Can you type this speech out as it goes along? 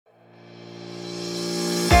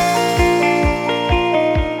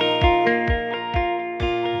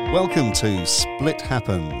Welcome to Split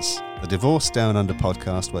Happens, the Divorce Down Under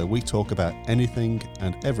podcast where we talk about anything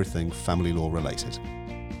and everything family law related.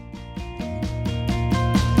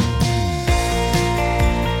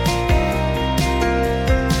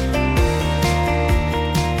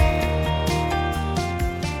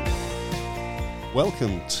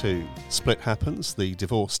 Welcome to Split Happens, the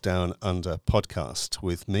Divorce Down Under podcast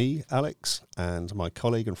with me, Alex, and my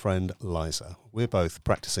colleague and friend, Liza. We're both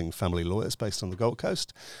practicing family lawyers based on the Gold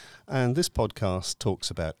Coast, and this podcast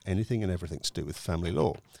talks about anything and everything to do with family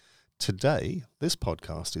law. Today, this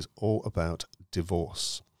podcast is all about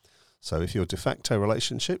divorce. So if you're in a de facto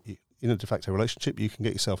relationship, you can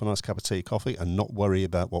get yourself a nice cup of tea, coffee, and not worry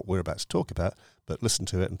about what we're about to talk about, but listen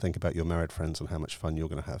to it and think about your married friends and how much fun you're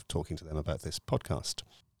going to have talking to them about this podcast.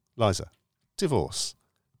 Liza, divorce.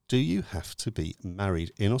 Do you have to be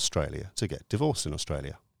married in Australia to get divorced in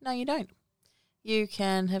Australia? No, you don't. You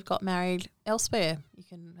can have got married elsewhere. You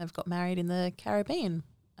can have got married in the Caribbean.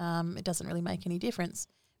 It doesn't really make any difference.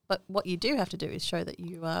 But what you do have to do is show that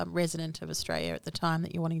you are resident of Australia at the time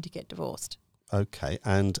that you're wanting to get divorced. Okay,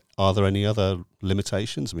 and are there any other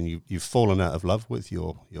limitations? I mean, you've fallen out of love with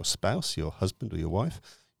your spouse, your husband or your wife.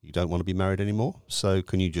 You don't want to be married anymore. So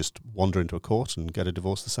can you just wander into a court and get a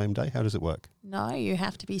divorce the same day? How does it work? No, you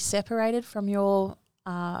have to be separated from your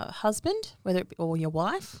husband, or your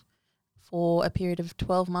wife, for a period of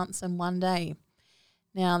 12 months and 1 day.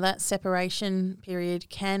 Now, that separation period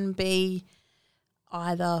can be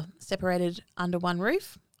either separated under one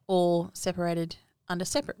roof or separated under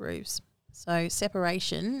separate roofs. So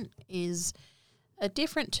separation is a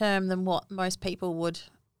different term than what most people would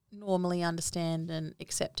normally understand and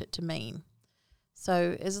accept it to mean.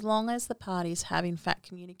 So as long as the parties have in fact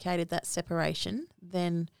communicated that separation,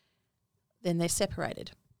 then they're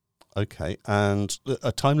separated. Okay, and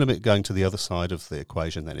a time limit going to the other side of the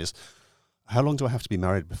equation then is, how long do I have to be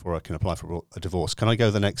married before I can apply for a divorce? Can I go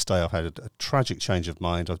the next day? I've had a tragic change of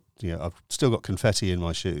mind. I've still got confetti in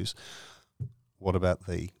my shoes. What about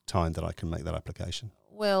the time that I can make that application?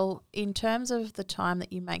 Well, in terms of the time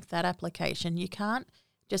that you make that application, you can't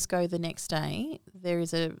just go the next day. There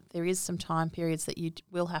is some time periods that you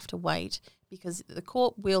will have to wait, because the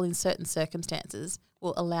court will, in certain circumstances,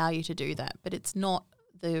 will allow you to do that. But it's not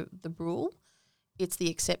the rule. It's the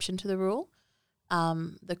exception to the rule.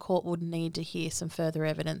 The court would need to hear some further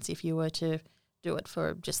evidence if you were to do it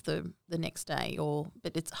for just the next day,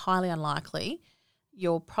 but it's highly unlikely.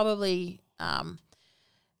 You're probably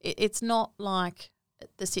it's not like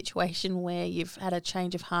the situation where you've had a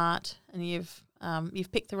change of heart and you've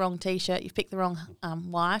picked the wrong T-shirt, you've picked the wrong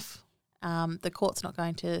wife. The court's not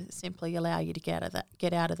going to simply allow you to get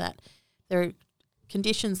out of that. There are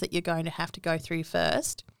conditions that you're going to have to go through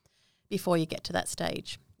first before you get to that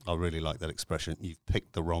stage. I really like that expression. You've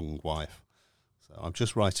picked the wrong wife. So I'm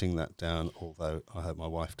just writing that down, although I hope my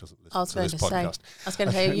wife doesn't listen to this podcast. I was going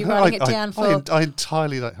to say, are you writing it down I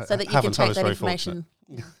entirely so that you can take that information?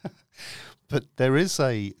 But there is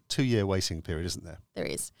a 2-year waiting period, isn't there? There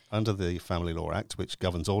is. Under the Family Law Act, which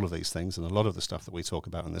governs all of these things, and a lot of the stuff that we talk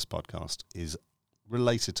about on this podcast is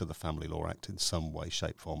related to the Family Law Act in some way,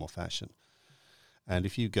 shape, form or fashion. And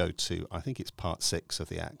if you go to, I think it's Part 6 of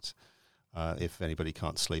the Act, if anybody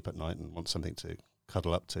can't sleep at night and wants something to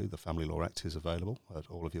cuddle up to, the Family Law Act is available at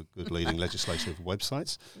all of your good leading legislative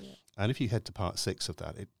websites. Yeah. And if you head to Part 6 of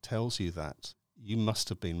that, it tells you that you must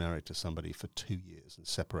have been married to somebody for 2 years and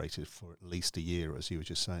separated for at least a year, as you were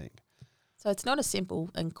just saying. So it's not a simple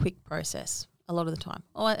and quick process a lot of the time.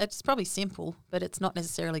 Oh, it's probably simple, but it's not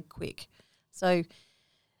necessarily quick. So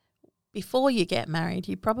before you get married,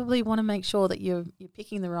 you probably want to make sure that you're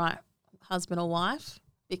picking the right husband or wife,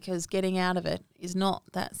 because getting out of it is not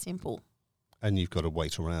that simple. And you've got to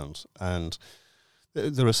wait around. And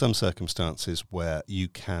there are some circumstances where you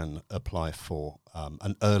can apply for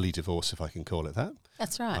an early divorce, if I can call it that.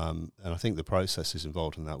 That's right. And I think the processes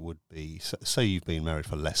involved in that would be, say you've been married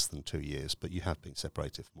for less than 2 years, but you have been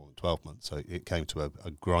separated for more than 12 months. So it came to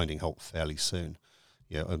a grinding halt fairly soon.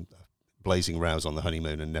 Blazing rows on the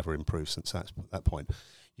honeymoon and never improved since that point.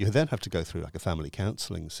 You then have to go through like a family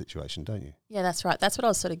counselling situation, don't you? Yeah, that's right. That's what I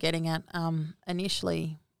was sort of getting at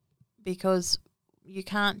initially, because you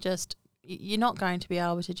can't just, you're not going to be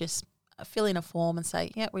able to just fill in a form and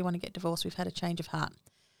say, yeah, we want to get divorced, we've had a change of heart.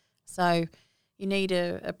 So you need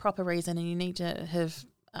a proper reason, and you need to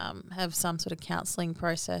have some sort of counselling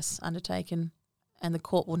process undertaken, and the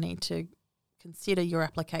court will need to consider your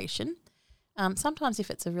application. Sometimes if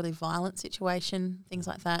it's a really violent situation, things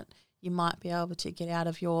like that, you might be able to get out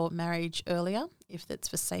of your marriage earlier if that's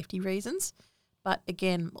for safety reasons. But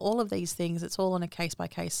again, all of these things, it's all on a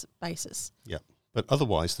case-by-case basis. Yeah. But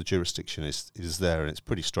otherwise, the jurisdiction is there, and it's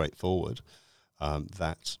pretty straightforward.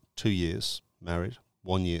 That 2 years married,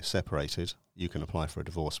 1 year separated, you can apply for a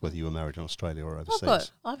divorce whether you were married in Australia or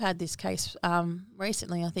overseas. I've had this case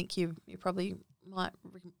recently. I think you probably might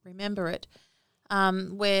remember it,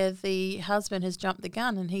 where the husband has jumped the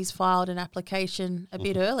gun and he's filed an application a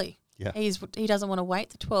bit early. Yeah. He doesn't want to wait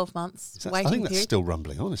the 12 months waiting I think that's period. still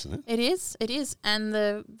rumbling on, isn't it? It is. And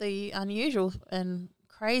the unusual and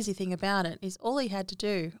crazy thing about it is all he has to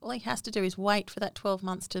do is wait for that 12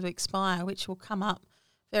 months to expire, which will come up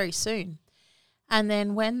very soon. And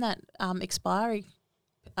then when that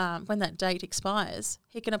when that date expires,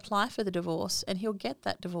 he can apply for the divorce and he'll get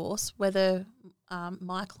that divorce whether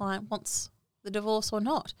my client wants the divorce or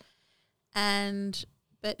not.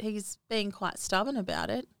 But he's being quite stubborn about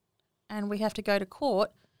it, and we have to go to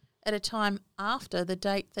court at a time after the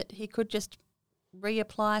date that he could just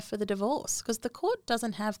reapply for the divorce, because the court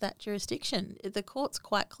doesn't have that jurisdiction. The court's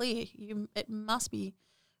quite clear. It must be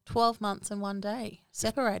 12 months and 1 day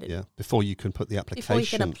separated. Yeah, before you can put the application Before you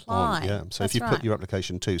can apply. on. Yeah, so That's if you right. put your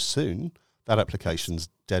application too soon, that application's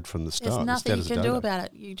dead from the start. There's nothing you It's dead can as a do dodo. about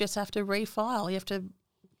it. You just have to refile. You have to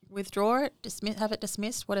withdraw it, have it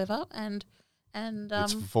dismissed, whatever, and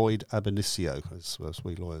It's void ab initio, as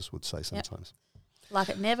we lawyers would say sometimes. like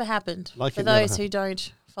it never happened. Like for it never those who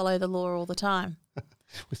don't follow the law all the time.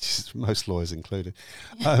 Which is most lawyers included.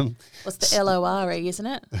 What's the LORE, isn't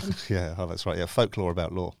it? Yeah, that's right. Yeah, folklore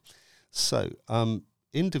about law. So,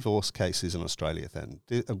 in divorce cases in Australia, then,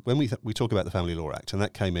 when we talk about the Family Law Act, and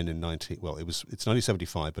that came in it's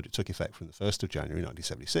 1975, but it took effect from the 1st of January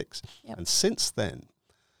 1976. Yep. And since then,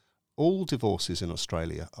 all divorces in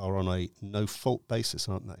Australia are on a no-fault basis,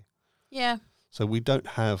 aren't they? Yeah. So we don't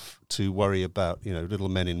have to worry about, little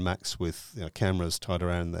men in Macs with cameras tied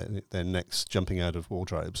around their necks, jumping out of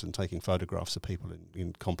wardrobes and taking photographs of people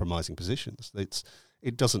in compromising positions.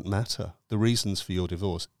 It doesn't matter, the reasons for your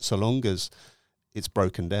divorce, so long as it's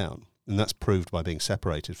broken down. And that's proved by being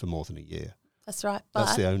separated for more than a year. That's right.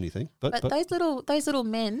 That's the only thing. But those little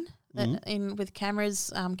men that with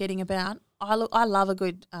cameras getting about, I love a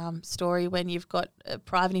good story when you've got a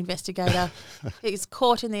private investigator who's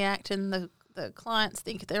caught in the act and the clients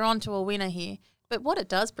think they're onto a winner here. But what it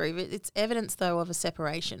does prove, it's evidence, though, of a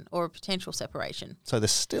separation or a potential separation. So there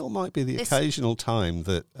still might be the occasional time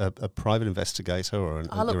that a private investigator or an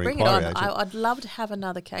bring it inquiry on. agent... I'd love to have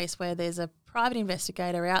another case where there's a private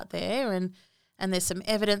investigator out there and there's some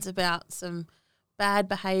evidence about some bad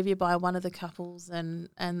behaviour by one of the couples, and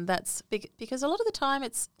that's big, because a lot of the time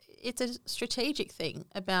it's a strategic thing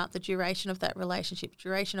about the duration of that relationship,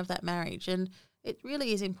 duration of that marriage, and it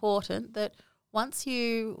really is important that once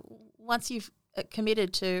you've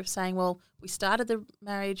committed to saying, well, we started the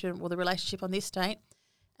marriage or the relationship on this date,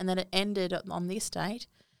 and then it ended on this date.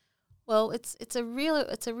 Well, it's a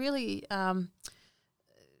really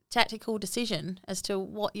tactical decision as to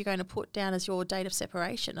what you're going to put down as your date of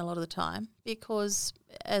separation a lot of the time, because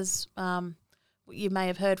as you may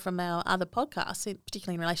have heard from our other podcasts,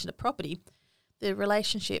 particularly in relation to property, the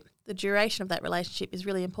duration of that relationship is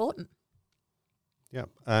really important. Yeah,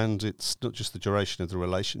 and it's not just the duration of the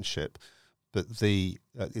relationship, but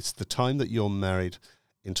it's the time that you're married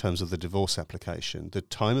in terms of the divorce application. The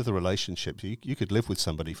time of the relationship, you could live with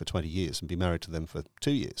somebody for 20 years and be married to them for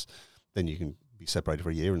 2 years. Then you can be separated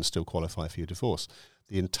for a year and still qualify for your divorce.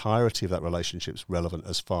 The entirety of that relationship is relevant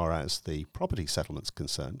as far as the property settlement's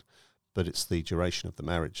concerned, but it's the duration of the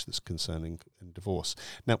marriage that's concerning in divorce.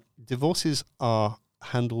 Now, divorces are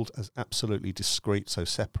handled as absolutely discrete, so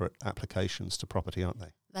separate applications to property, aren't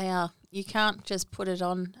they? They are. You can't just put it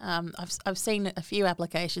on. I've seen a few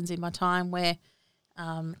applications in my time where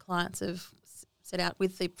clients have set out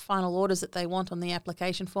with the final orders that they want on the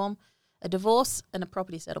application form, a divorce and a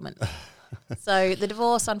property settlement. So the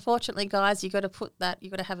divorce, unfortunately, guys, you've got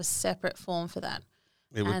to have a separate form for that.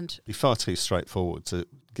 It would be far too straightforward to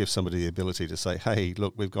give somebody the ability to say, hey,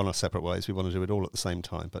 look, we've gone our separate ways. We want to do it all at the same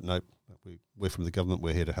time. But no, we're from the government.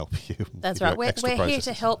 We're here to help you. That's right. We're here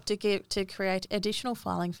to help to create additional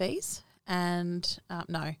filing fees. And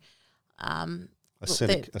no. A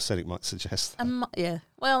cynic might suggest that. Yeah.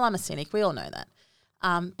 Well, I'm a cynic. We all know that.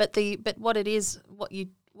 But what it is, what you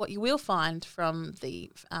will find from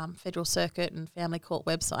the Federal Circuit and Family Court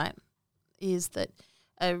website is that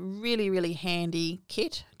a really, really handy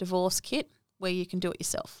divorce kit, where you can do it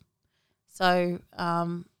yourself. So,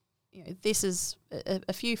 this is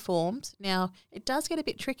a few forms. Now, it does get a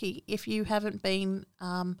bit tricky if you haven't been,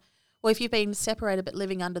 if you've been separated but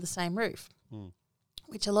living under the same roof,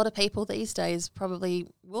 which a lot of people these days probably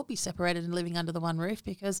will be separated and living under the one roof,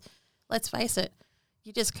 because let's face it,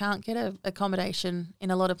 you just can't get a accommodation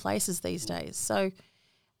in a lot of places these days. So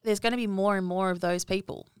there's going to be more and more of those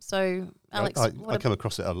people. So, Alex, I come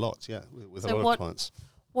across it a lot, with a lot of clients.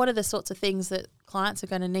 What are the sorts of things that clients are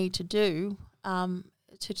going to need to do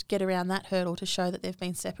to get around that hurdle to show that they've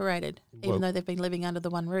been separated, even though they've been living under the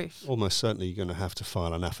one roof? Almost certainly you're going to have to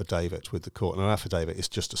file an affidavit with the court. And an affidavit is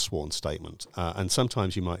just a sworn statement. And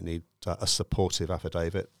sometimes you might need a supportive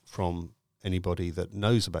affidavit from anybody that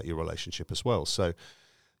knows about your relationship as well. So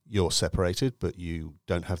you're separated, but you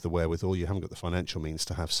don't have the wherewithal, you haven't got the financial means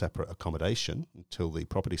to have separate accommodation until the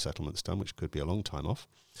property settlement's done, which could be a long time off.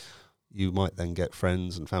 You might then get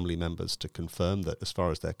friends and family members to confirm that as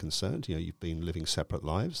far as they're concerned, you've been living separate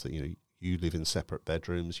lives, that, you live in separate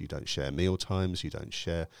bedrooms, you don't share meal times, you don't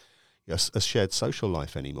share a shared social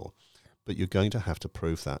life anymore. But you're going to have to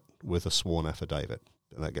prove that with a sworn affidavit,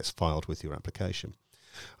 and that gets filed with your application.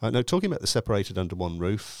 Now, talking about the separated under one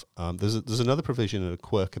roof, there's another provision and a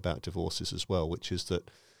quirk about divorces as well, which is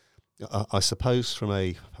that I suppose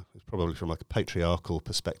probably from like a patriarchal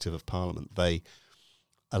perspective of Parliament, they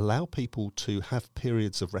allow people to have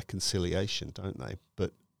periods of reconciliation, don't they?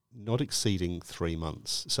 But not exceeding 3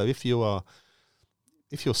 months. So if you're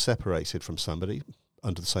separated from somebody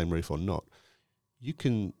under the same roof or not, you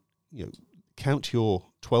can count your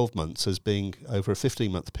 12 months as being over a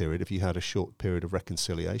 15-month period if you had a short period of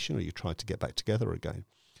reconciliation or you tried to get back together again.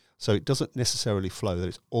 So it doesn't necessarily flow that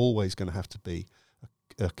it's always going to have to be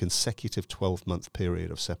a consecutive 12-month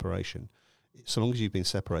period of separation. So long as you've been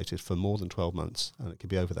separated for more than 12 months, and it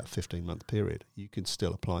could be over that 15-month period, you can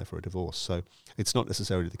still apply for a divorce. So it's not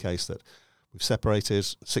necessarily the case that we've separated,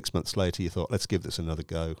 6 months later you thought, let's give this another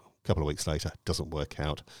go. A couple of weeks later, it doesn't work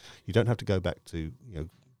out. You don't have to go back to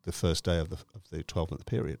the first day of the 12-month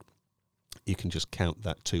period. You can just count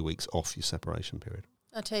that 2 weeks off your separation period.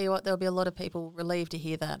 I tell you what, there'll be a lot of people relieved to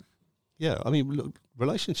hear that. Yeah, I mean, look,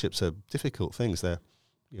 relationships are difficult things. They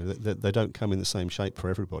don't come in the same shape for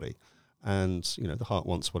everybody, and the heart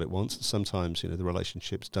wants what it wants. And sometimes the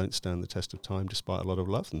relationships don't stand the test of time, despite a lot of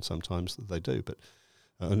love, and sometimes they do,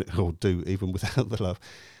 or do even without the love.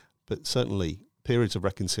 But certainly, periods of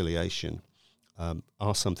reconciliation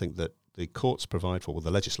are something that the courts provide for, or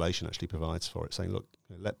the legislation actually provides for it, saying, look,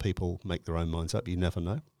 let people make their own minds up. You never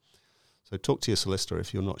know. So talk to your solicitor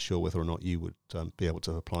if you're not sure whether or not you would be able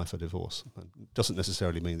to apply for divorce. It doesn't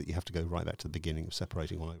necessarily mean that you have to go right back to the beginning of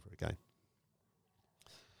separating all over again.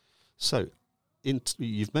 So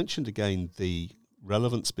you've mentioned again the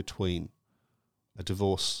relevance between a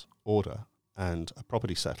divorce order and a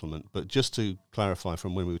property settlement, but just to clarify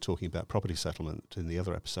from when we were talking about property settlement in the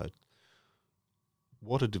other episode,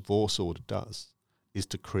 what a divorce order does is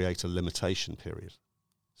to create a limitation period.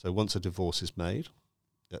 So once a divorce is made,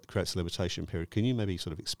 it creates a limitation period. Can you maybe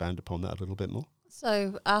sort of expand upon that a little bit more?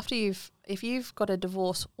 So if you've got a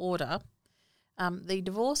divorce order, the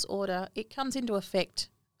divorce order, it comes into effect,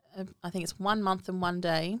 I think it's 1 month and 1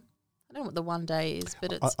 day. I don't know what the 1 day is,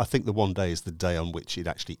 but it's... I think the 1 day is the day on which it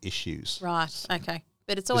actually issues. Right, okay.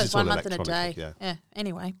 But it's always 1 month and a day. Yeah,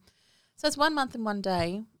 anyway. So it's 1 month and 1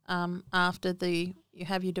 day after you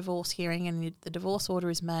have your divorce hearing and the divorce order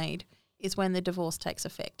is made is when the divorce takes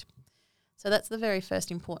effect. So that's the very first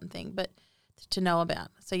important thing but to know about.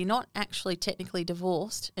 So you're not actually technically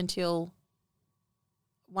divorced until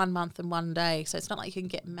 1 month and 1 day. So it's not like you can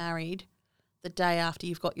get married the day after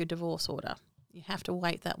you've got your divorce order. You have to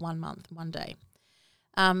wait that 1 month, 1 day.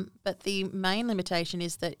 But the main limitation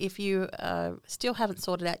is that if you still haven't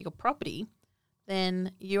sorted out your property,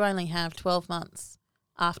 then you only have 12 months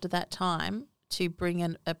after that time to bring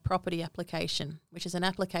in a property application, which is an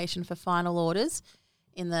application for final orders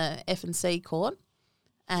in the F&C court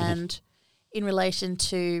and in relation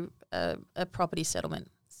to a property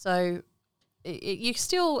settlement. So you're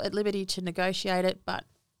still at liberty to negotiate it, but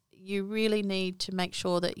you really need to make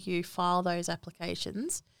sure that you file those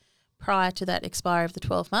applications prior to that expiry of the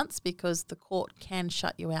 12 months because the court can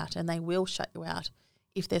shut you out, and they will shut you out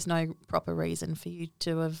if there's no proper reason for you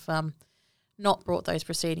to have not brought those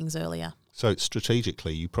proceedings earlier. So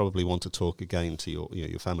strategically, you probably want to talk again to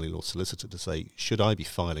your family law solicitor to say, should I be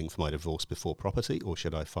filing for my divorce before property, or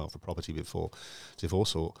should I file for property before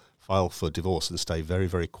divorce, or file for divorce and stay very,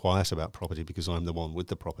 very quiet about property because I'm the one with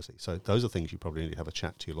the property? So those are things you probably need to have a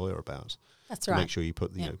chat to your lawyer about. That's right. Make sure you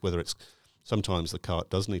put, whether it's sometimes the cart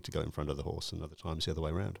does need to go in front of the horse and other times the other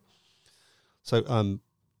way around. So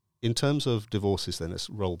in terms of divorces then, let's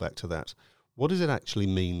roll back to that. What does it actually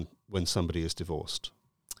mean when somebody is divorced?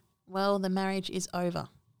 Well, the marriage is over,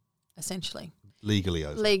 essentially. Legally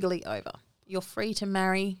over. Legally over. You're free to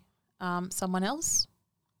marry someone else.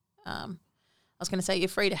 A was going to say you're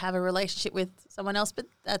free to have a relationship with someone else, but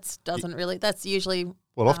that's usually...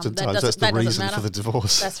 Well, oftentimes that's the reason for the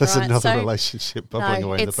divorce. That's There's right. another relationship bubbling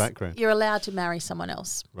away in the background. You're allowed to marry someone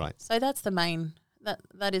else. Right. So that's the main,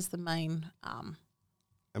 that is the main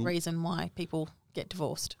reason why people get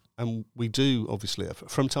divorced. And we do, obviously,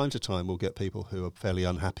 from time to time, we'll get people who are fairly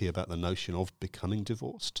unhappy about the notion of becoming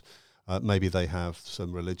divorced. Maybe they have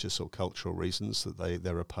some religious or cultural reasons that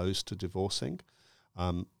they're opposed to divorcing,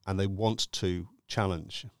 and they want to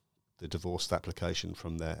challenge the divorce application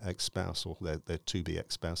from their ex-spouse or their to-be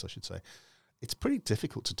ex-spouse, I should say. It's pretty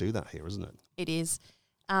difficult to do that here, isn't it? It is.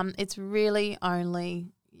 It's really only...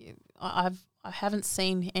 I haven't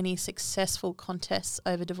seen any successful contests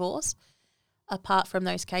over divorce, apart from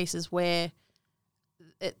those cases where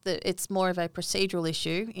it's more of a procedural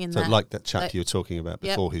issue. So like that chap you were talking about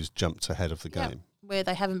before, who's jumped ahead of the game. Where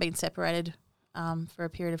they haven't been separated for a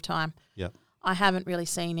period of time. Yeah. I haven't really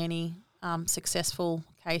seen any successful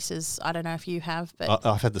cases. I don't know if you have, but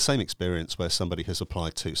I've had the same experience where somebody has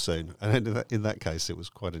applied too soon, and in that case, it was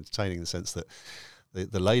quite entertaining in the sense that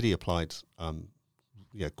the lady applied,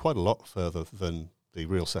 quite a lot further than the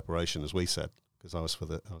real separation, as we said, because I was for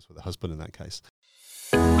the husband in that case.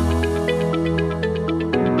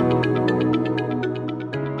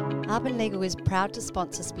 Arbon Legal is proud to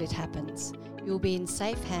sponsor Split Happens. You will be in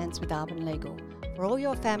safe hands with Arbon Legal. For all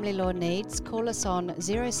your family law needs, call us on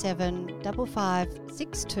 0755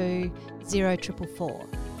 62 0444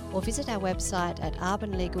 or visit our website at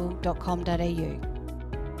arbonlegal.com.au.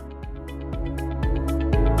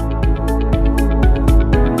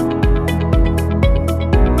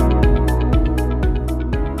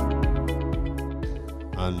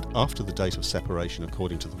 And after the date of separation,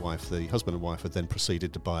 according to the wife, the husband and wife had then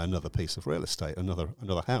proceeded to buy another piece of real estate, another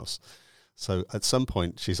house. So at some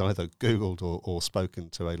point, she's either Googled or spoken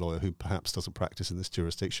to a lawyer who perhaps doesn't practice in this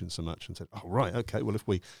jurisdiction so much and said, oh, right, okay, well, if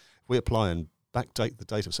we apply and backdate the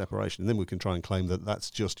date of separation, then we can try and claim that that's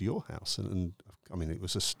just your house. And I mean, it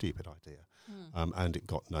was a stupid idea. And it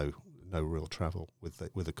got no real travel with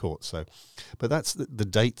the court. So, but that's the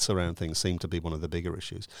dates around things seem to be one of the bigger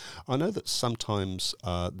issues. I know that sometimes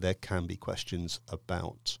there can be questions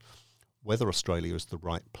about whether Australia is the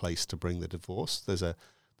right place to bring the divorce. There's a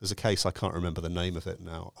case, I can't remember the name of it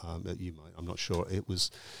now. You might, I'm not sure. It was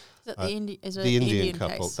the Indian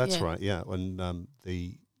couple. Case? That's right. Yeah, when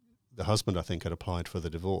the husband, I think, had applied for the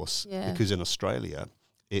divorce because in Australia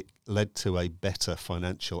it led to a better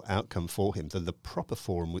financial outcome for him than the proper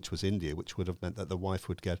forum, which was India, which would have meant that the wife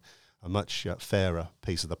would get a much fairer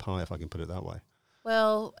piece of the pie, if I can put it that way.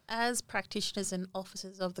 Well, as practitioners and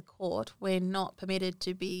officers of the court, we're not permitted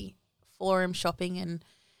to be forum shopping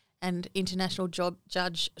and international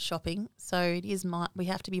judge shopping, so it is we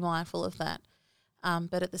have to be mindful of that.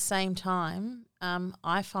 But at the same time,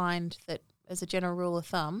 I find that as a general rule of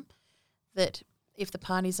thumb, that if the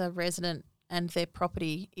parties are resident and their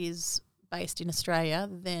property is based in Australia,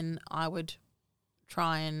 then I would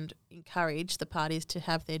try and encourage the parties to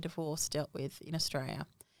have their divorce dealt with in Australia,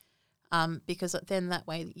 because then that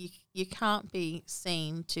way you can't be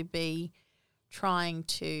seen to be trying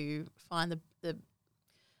to find the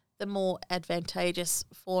more advantageous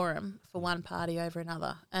forum for one party over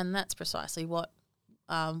another, and that's precisely what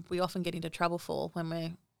we often get into trouble for when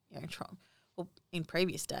we're in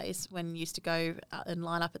previous days when you used to go and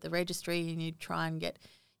line up at the registry and you'd try and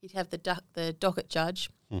you'd have the docket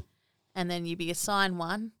judge, and then you'd be assigned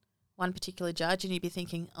one particular judge, and you'd be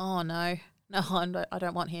thinking, oh no, I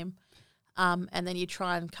don't want him, and then you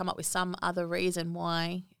try and come up with some other reason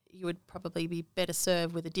why you would probably be better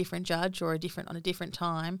served with a different judge or on a different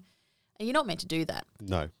time. And you're not meant to do that.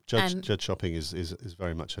 No, judge shopping is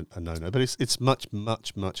very much a no-no. But it's much,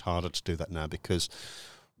 much, much harder to do that now because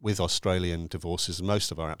with Australian divorces,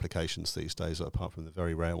 most of our applications these days, apart from the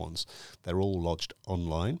very rare ones, they're all lodged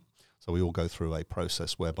online. So we all go through a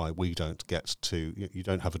process whereby we don't get to, you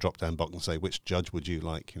don't have a drop-down box and say, which judge would you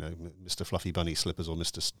like, Mr. Fluffy Bunny Slippers or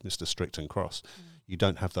Mr. Strict and Cross. You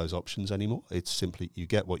don't have those options anymore. It's simply you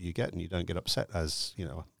get what you get and you don't get upset as,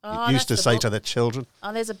 used to say to their children.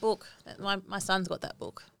 Oh, there's a book. My son's got that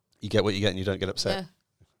book. You get what you get and you don't get upset. Yeah.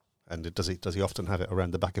 And does he often have it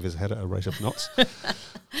around the back of his head at a rate of knots?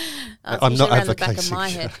 I'm not advocating.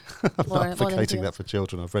 I'm not advocating that for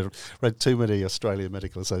children. I've read too many Australian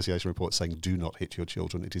Medical Association reports saying do not hit your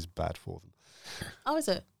children. It is bad for them. Oh, is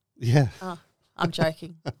it? Yeah. Oh, I'm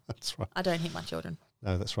joking. That's right. I don't hit my children.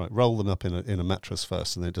 No, that's right. Roll them up in a mattress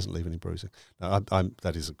first, and then it doesn't leave any bruising. No,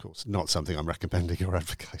 that is, of course, not something I'm recommending or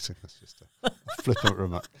advocating. That's just a flippant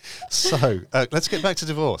remark. So let's get back to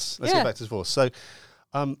divorce. So,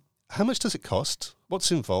 how much does it cost?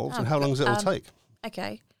 What's involved, and how long does it all take?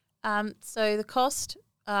 Okay. So the cost,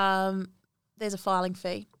 there's a filing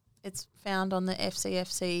fee. It's found on the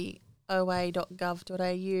fcfcoa.gov.au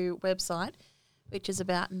website, which is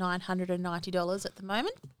about $990 at the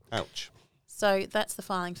moment. Ouch. So that's the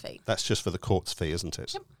filing fee. That's just for the court's fee, isn't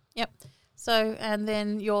it? Yep. So, and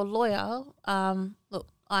then your lawyer, look,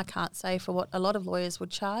 I can't say for what a lot of lawyers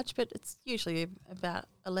would charge, but it's usually about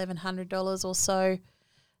 $1,100 or so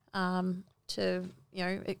to,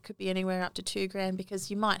 it could be anywhere up to $2,000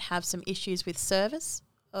 because you might have some issues with service.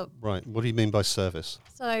 Right. What do you mean by service?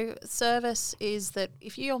 So service is that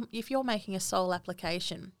if you're making a sole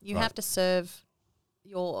application, you Right. have to serve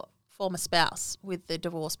your former spouse with the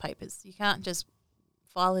divorce papers. You can't just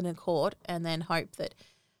file it in court and then hope that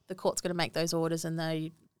the court's going to make those orders and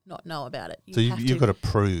they not know about it. You've got to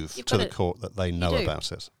prove you've to got the to- court that they know do.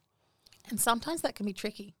 about it. And sometimes that can be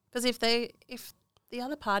tricky because if the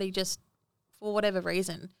other party just, for whatever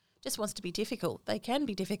reason, just wants to be difficult, they can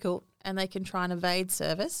be difficult and they can try and evade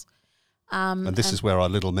service. And this is where our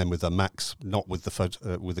little men with the Macs, not with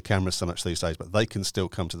the with the cameras so much these days, but they can still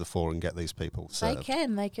come to the fore and get these people served.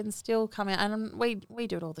 They can still come out. And we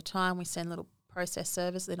do it all the time. We send little process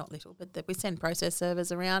servers, they're not little, but we send process servers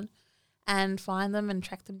around and find them and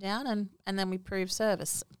track them down and then we prove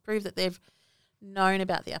service, prove that they've known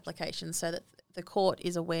about the application so that the court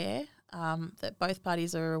is aware, that both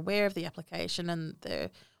parties are aware of the application and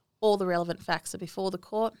all the relevant facts are before the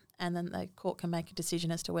court, and then the court can make a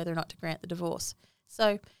decision as to whether or not to grant the divorce.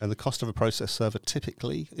 So, And the cost of a process server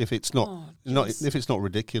typically, if it's not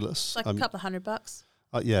ridiculous, it's like a couple of $100.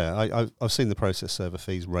 I've seen the process server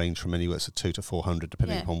fees range from anywhere to $200 to $400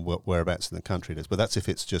 depending Yeah. upon whereabouts in the country it is. But that's if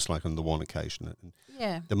it's just like on the one occasion. And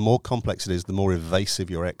Yeah. the more complex it is, the more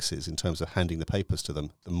evasive your ex is in terms of handing the papers to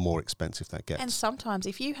them, the more expensive that gets. And sometimes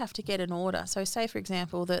if you have to get an order, so say for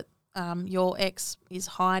example that your ex is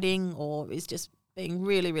hiding or is just being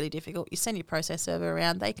really, really difficult, you send your process server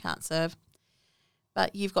around, they can't serve,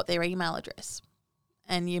 but you've got their email address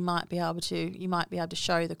and you might be able to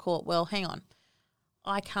show the court, well, hang on,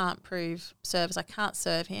 I can't prove service, I can't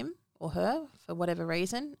serve him or her for whatever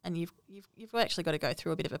reason, and you've actually got to go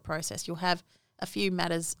through a bit of a process. You'll have a few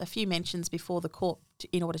mentions before the court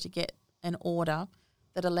in order to get an order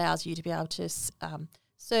that allows you to be able to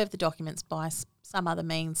serve the documents by some other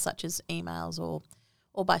means, such as emails or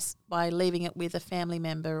by leaving it with a family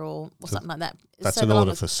member or something like that. That's So an long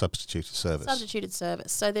order as- for substituted service. Substituted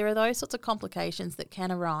service. So there are those sorts of complications that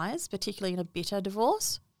can arise, particularly in a bitter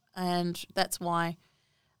divorce, and that's why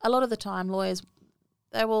a lot of the time lawyers,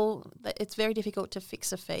 it's very difficult to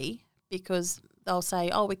fix a fee because they'll say,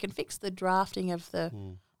 oh, we can fix the drafting of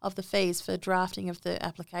the fees for drafting of the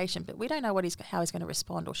application, but we don't know how he's going to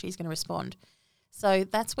respond or she's going to respond. So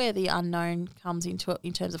that's where the unknown comes into it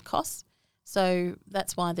in terms of costs. So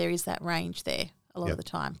that's why there is that range there a lot of the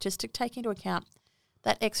time, just to take into account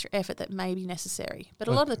that extra effort that may be necessary. But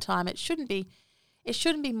a lot of the time it shouldn't be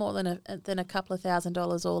more than a couple of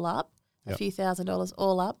 $1,000s all up, a few $1,000s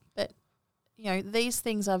all up. But these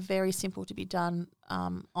things are very simple to be done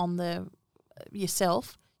on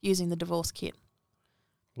yourself using the divorce kit.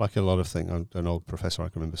 Like a lot of things, I'm an old professor, I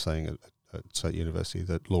can remember saying at State University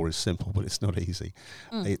that law is simple, but it's not easy.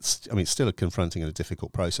 It's still a confronting and a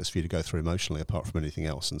difficult process for you to go through emotionally apart from anything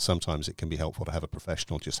else. And sometimes it can be helpful to have a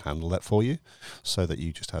professional just handle that for you so that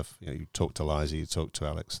you just have, you talk to Liza, you talk to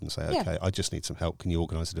Alex and say, okay, I just need some help. Can you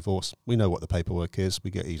organise a divorce? We know what the paperwork is. We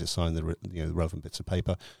get you to sign the relevant bits of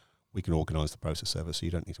paper. We can organise the process server so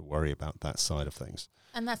you don't need to worry about that side of things.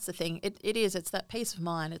 And that's the thing. It's that peace of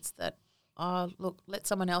mind. It's that, let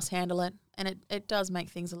someone else handle it. And it does make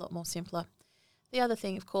things a lot more simpler. The other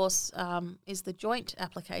thing, of course, is the joint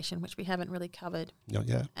application, which we haven't really covered.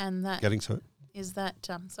 Yeah. And that Getting to it. is that,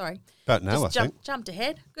 sorry. About now, Just I think. Jumped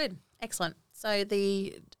ahead. Good. Excellent. So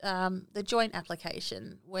the joint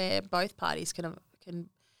application where both parties can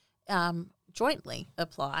jointly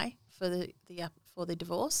apply for the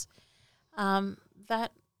divorce,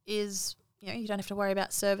 that is, you don't have to worry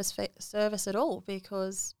about service at all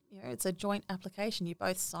because it's a joint application. You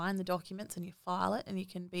both sign the documents and you file it, and you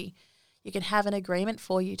can have an agreement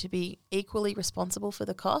for you to be equally responsible for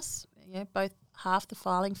the costs. Both half the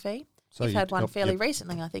filing fee. So You've had one fairly yep.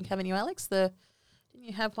 recently, I think, haven't you, Alex? Didn't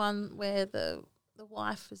you have one where the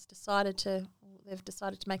wife they've decided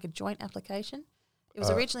to make a joint application? It was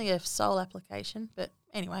originally a sole application, but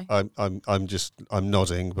anyway. I'm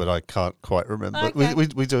nodding, but I can't quite remember. Okay.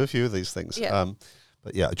 We do a few of these things. Yeah.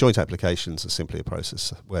 But yeah, joint applications are simply a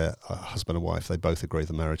process where a husband and wife, they both agree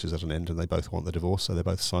the marriage is at an end and they both want the divorce, so they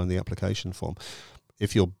both sign the application form.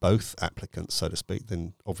 If you're both applicants, so to speak,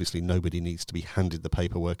 then obviously nobody needs to be handed the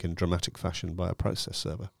paperwork in dramatic fashion by a process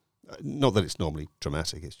server. Not that it's normally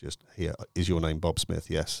dramatic. It's just, here is your name, Bob Smith.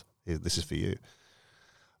 Yes, this is for you.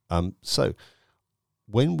 So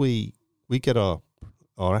when we get our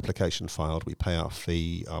application filed, we pay our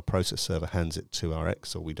fee, our process server hands it to our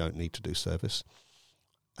ex, or we don't need to do service.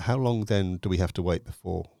 How long then do we have to wait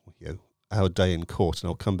before our day in court? And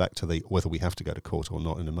I'll come back to whether we have to go to court or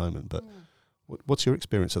not in a moment. But what's your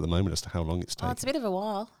experience at the moment as to how long it's taking? It's a bit of a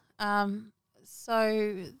while.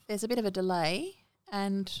 So there's a bit of a delay,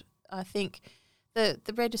 and I think the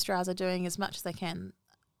registrars are doing as much as they can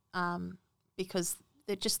because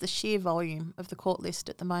just the sheer volume of the court list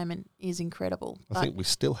at the moment is incredible. I think we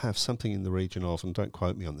still have something in the region of, and don't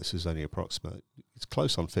quote me on this, is only approximate, it's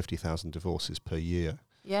close on 50,000 divorces per year.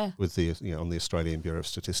 Yeah. With the on the Australian Bureau of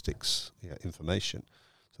Statistics information.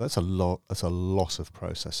 So that's a lot of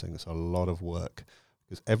processing, it's a lot of work,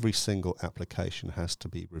 because every single application has to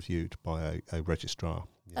be reviewed by a registrar.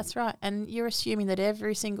 That's right. And you're assuming that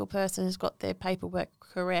every single person has got their paperwork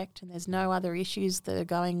correct and there's no other issues that are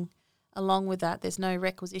going along with that. There's no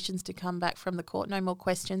requisitions to come back from the court, no more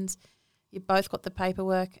questions. You've both got the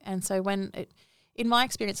paperwork. And so in my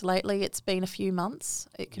experience lately, it's been a few months.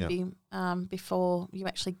 It can be before you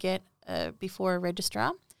actually get before a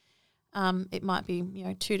registrar. It might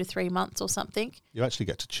be 2 to 3 months or something. You actually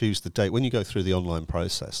get to choose the date. When you go through the online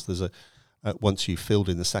process, there's once you've filled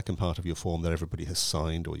in the second part of your form that everybody has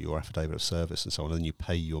signed, or your affidavit of service and so on, and you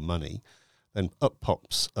pay your money, then up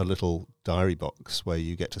pops a little diary box where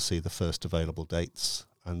you get to see the first available dates,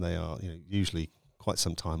 and they are usually quite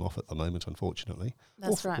some time off at the moment, unfortunately.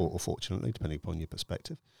 That's right. Or fortunately, depending upon your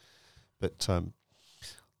perspective. But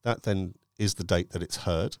that then is the date that it's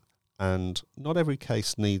heard, and not every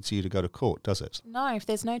case needs you to go to court, does it? No, if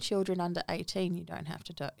there's no children under 18, you don't have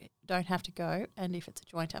to go, and if it's a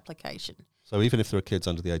joint application. So even if there are kids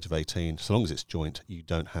under the age of 18, so long as it's joint, you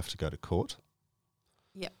don't have to go to court.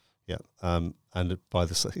 Yep. Yeah, and in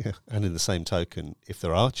the same token, if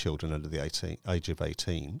there are children under the age of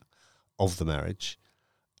 18 of the marriage,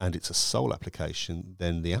 and it's a sole application,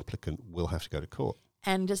 then the applicant will have to go to court.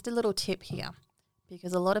 And just a little tip here,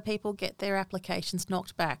 because a lot of people get their applications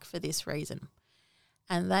knocked back for this reason.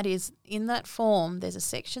 And that is, in that form, there's a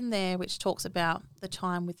section there which talks about the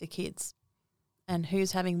time with the kids and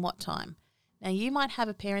who's having what time. Now, you might have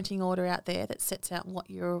a parenting order out there that sets out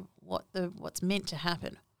what's meant to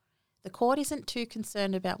happen. The court isn't too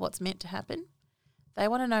concerned about what's meant to happen. They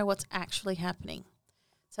want to know what's actually happening.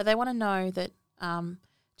 So they want to know that,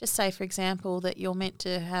 just say, for example, that you're meant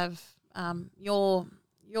to have you're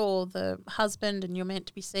the husband and you're meant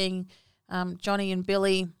to be seeing Johnny and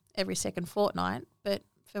Billy every second fortnight, but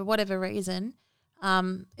for whatever reason,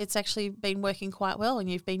 it's actually been working quite well and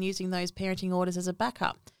you've been using those parenting orders as a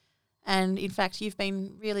backup. And in fact, you've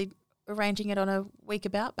been really arranging it on a week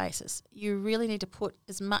about basis. You really need to put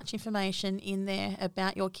as much information in there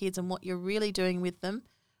about your kids and what you're really doing with them,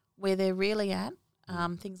 where they're really at,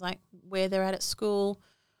 things like where they're at school,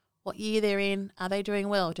 what year they're in, are they doing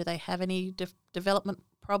well, do they have any development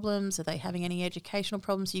problems, are they having any educational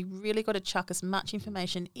problems. You really got to chuck as much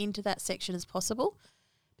information into that section as possible,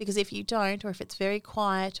 because if you don't, or if it's very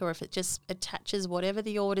quiet, or if it just attaches whatever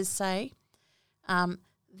the orders say,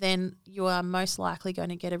 then you are most likely going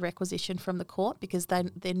to get a requisition from the court, because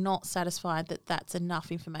they're not satisfied that that's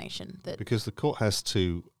enough information. Because the court has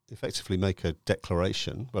to effectively make a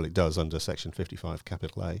declaration, well, it does under Section 55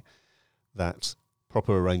 capital A, that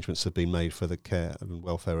proper arrangements have been made for the care and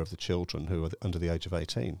welfare of the children who are under the age of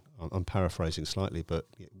 18. I'm paraphrasing slightly, but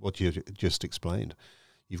what you just explained,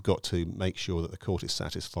 you've got to make sure that the court is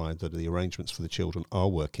satisfied that the arrangements for the children are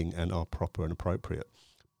working and are proper and appropriate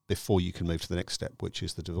before you can move to the next step, which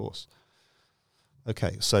is the divorce.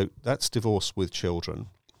 Okay, so that's divorce with children.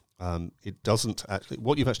 It doesn't actually,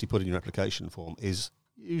 what you've actually put in your application form is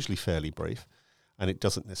usually fairly brief, and it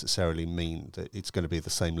doesn't necessarily mean that it's going to be the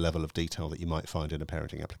same level of detail that you might find in a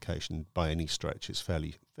parenting application by any stretch. It's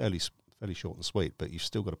fairly short and sweet, but you've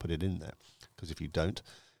still got to put it in there, because if you don't,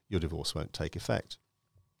 your divorce won't take effect.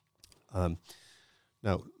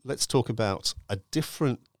 Now, let's talk about a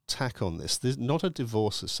different tack on this. There's not a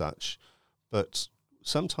divorce as such, but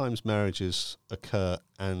sometimes marriages occur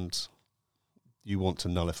and you want to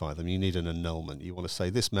nullify them. You need an annulment. You want to say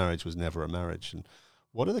this marriage was never a marriage. And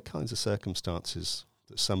what are the kinds of circumstances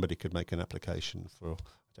that somebody could make an application for a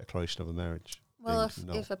declaration of a marriage? Well,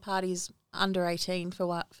 if a party's under 18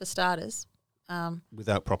 for starters.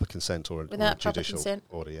 Without proper consent or judicial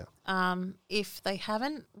order, yeah. If they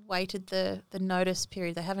haven't waited the notice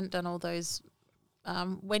period, they haven't done all those,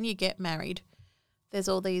 when you get married, there's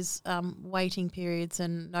all these waiting periods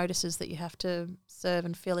and notices that you have to serve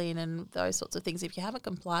and fill in and those sorts of things. If you haven't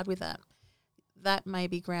complied with that, that may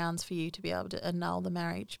be grounds for you to be able to annul the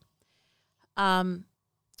marriage.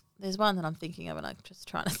 There's one that I'm thinking of, and I'm just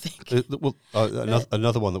trying to think.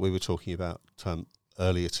 Another one that we were talking about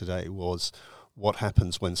earlier today was what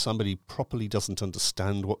happens when somebody properly doesn't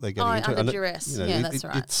understand what they're getting into. Under duress. That's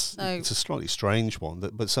right. It's a slightly strange one,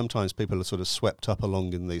 but sometimes people are sort of swept up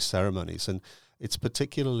along in these ceremonies, and it's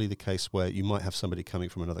particularly the case where you might have somebody coming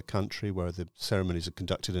from another country where the ceremonies are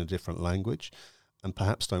conducted in a different language and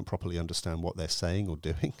perhaps don't properly understand what they're saying or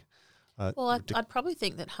doing. I'd probably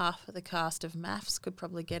think that half of the cast of MAFS could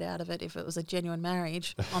probably get out of it if it was a genuine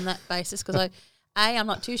marriage on that basis, because I'm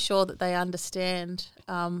not too sure that they understand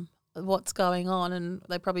what's going on, and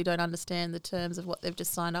they probably don't understand the terms of what they've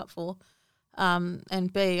just signed up for.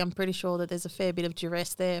 And B, I'm pretty sure that there's a fair bit of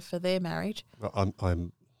duress there for their marriage. Well,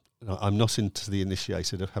 I'm not into the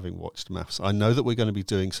initiated of having watched MAFS. I know that we're going to be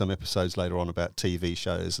doing some episodes later on about TV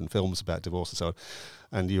shows and films about divorce and so on,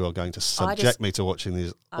 and you are going to subject me to watching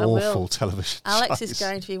these awful television Alex shows. is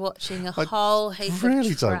going to be watching a whole heap of trash. I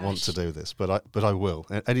really don't want to do this, but I will.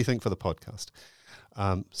 Anything for the podcast.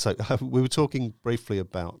 So we were talking briefly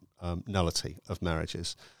about nullity of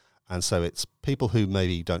marriages. And so it's people who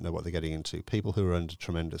maybe don't know what they're getting into, people who are under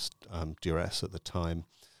tremendous duress at the time,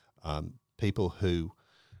 people who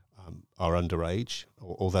are underage,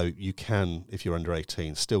 although you can, if you're under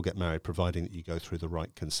 18, still get married, providing that you go through the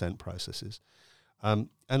right consent processes. And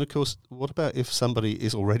of course, what about if somebody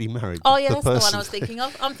is already married? Oh, yeah, that's the one I was thinking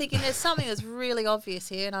of. I'm thinking there's something that's really obvious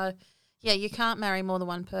here, and you can't marry more than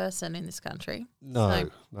one person in this country.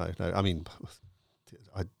 No. I mean,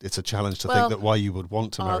 it's a challenge to think that why you would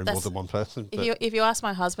want to marry more than one person. If you ask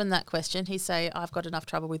my husband that question, he'd say, I've got enough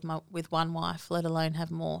trouble with one wife, let alone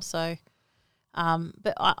have more. So,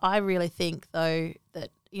 but I really think, though,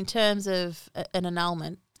 that in terms of an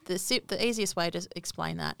annulment, the easiest way to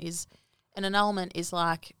explain that is an annulment is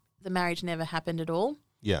like the marriage never happened at all.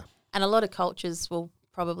 Yeah. And a lot of cultures will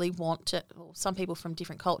probably want to, or some people from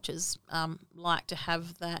different cultures like to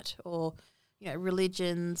have that, or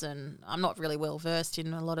religions, and I'm not really well versed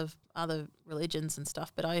in a lot of other religions and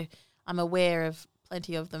stuff, but I'm aware of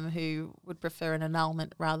plenty of them who would prefer an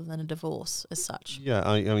annulment rather than a divorce as such. Yeah,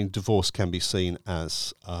 I mean, divorce can be seen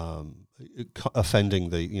as offending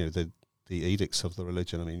the edicts of the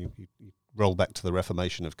religion. I mean, you roll back to the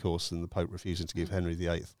Reformation, of course, and the Pope refusing to give Henry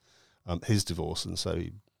VIII his divorce, and so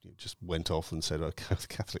he just went off and said, okay, the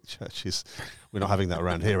Catholic Church we're not having that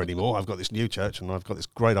around here anymore. I've got this new church, and I've got this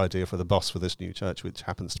great idea for the boss for this new church, which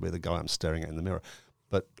happens to be the guy I'm staring at in the mirror.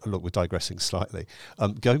 But look, we're digressing slightly.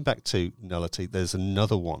 Going back to nullity, there's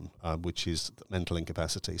another one, which is mental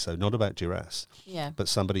incapacity. So not about duress, but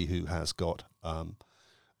somebody who has got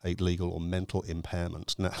a legal or mental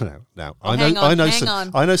impairment. Now, I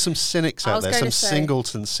know some cynics out there, some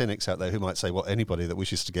singleton cynics out there who might say, well, anybody that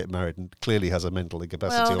wishes to get married and clearly has a mental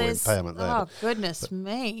incapacity or impairment there. Oh, goodness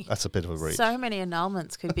me. That's a bit of a reach. So many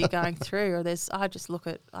annulments could be going through. Or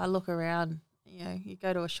I look around, you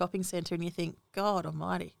go to a shopping centre and you think, God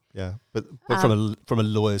almighty. Yeah, but from a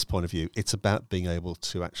lawyer's point of view, it's about being able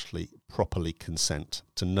to actually properly consent,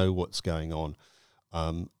 to know what's going on.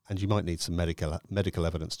 And you might need some medical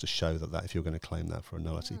evidence to show that if you're going to claim that for a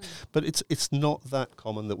nullity. But it's not that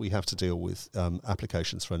common that we have to deal with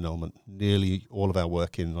applications for annulment. Nearly all of our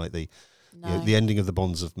work in the ending of the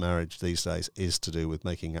bonds of marriage these days is to do with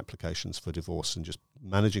making applications for divorce and just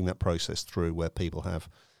managing that process through, where people have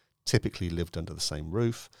typically lived under the same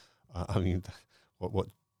roof. A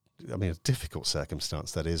difficult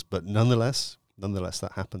circumstance that is, but nonetheless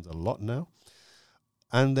that happens a lot now.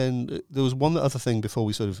 And then there was one other thing before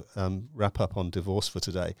we sort of wrap up on divorce for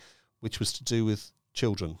today, which was to do with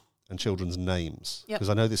children and children's names. Because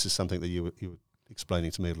I know this is something that you were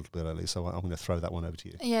explaining to me a little bit earlier, so I'm going to throw that one over to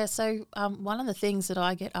you. Yeah, so one of the things that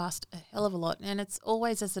I get asked a hell of a lot, and it's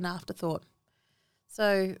always as an afterthought.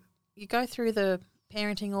 So you go through the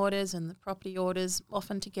parenting orders and the property orders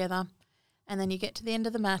often together, and then you get to the end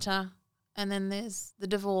of the matter, and then there's the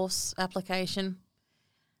divorce application.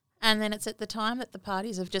 And then it's at the time that the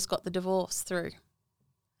parties have just got the divorce through.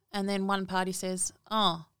 And then one party says,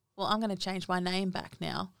 oh, well, I'm going to change my name back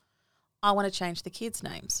now. I want to change the kids'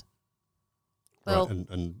 names. Well, right,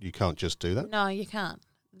 and you can't just do that? No, you can't.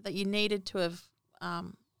 That you needed to have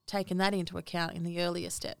taken that into account in the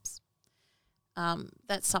earlier steps.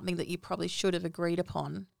 That's something that you probably should have agreed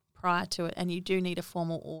upon prior to it, and you do need a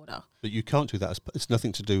formal order. But you can't do that. It's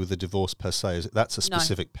nothing to do with the divorce per se. That's a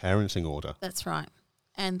specific parenting order. That's right.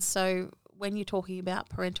 And so when you're talking about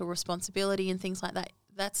parental responsibility and things like that,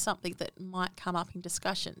 that's something that might come up in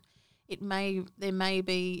discussion. There may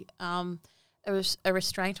be a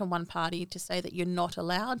restraint on one party to say that you're not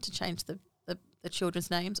allowed to change the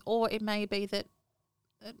children's names, or it may be that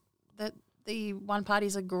that the one party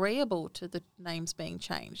is agreeable to the names being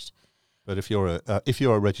changed. But if you're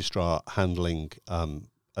a registrar handling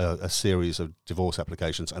a series of divorce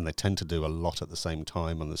applications, and they tend to do a lot at the same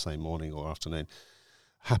time on the same morning or afternoon,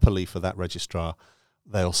 happily for that registrar,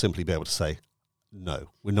 they'll simply be able to say, no,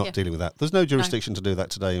 we're not dealing with that. There's no jurisdiction to do that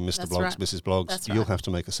today, and Mr. That's Bloggs, right. Mrs. Bloggs, That's you'll right. have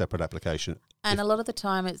to make a separate application. And a lot of the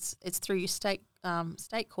time, it's through your state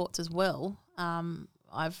courts as well.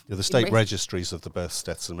 The state registries of the births,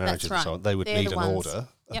 deaths and marriages That's and so right. on, they would They're need the an ones. order,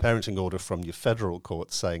 a Yep. parenting order from your federal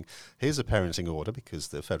court saying, here's a parenting order, because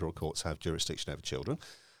the federal courts have jurisdiction over children,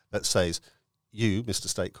 that says you, Mr.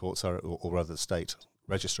 State Courts, or rather the state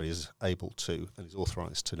registry, is able to and is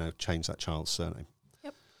authorised to now change that child's surname.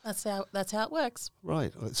 Yep, that's how it works.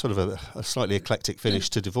 Right, it's sort of a slightly eclectic finish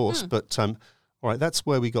to divorce, but all right, that's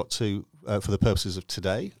where we got to for the purposes of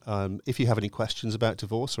today. If you have any questions about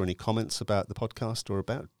divorce or any comments about the podcast or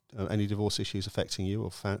about any divorce issues affecting you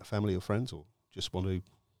or family or friends, or just want to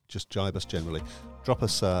just jibe us generally, drop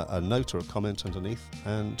us a note or a comment underneath.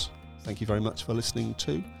 And thank you very much for listening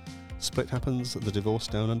to Split Happens, the Divorce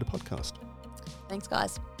Down Under podcast. Thanks,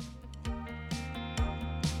 guys.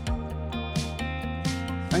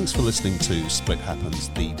 Thanks for listening to Split Happens,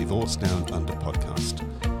 the Divorce Down Under podcast.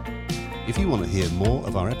 If you want to hear more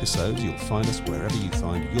of our episodes, you'll find us wherever you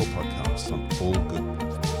find your podcasts on all good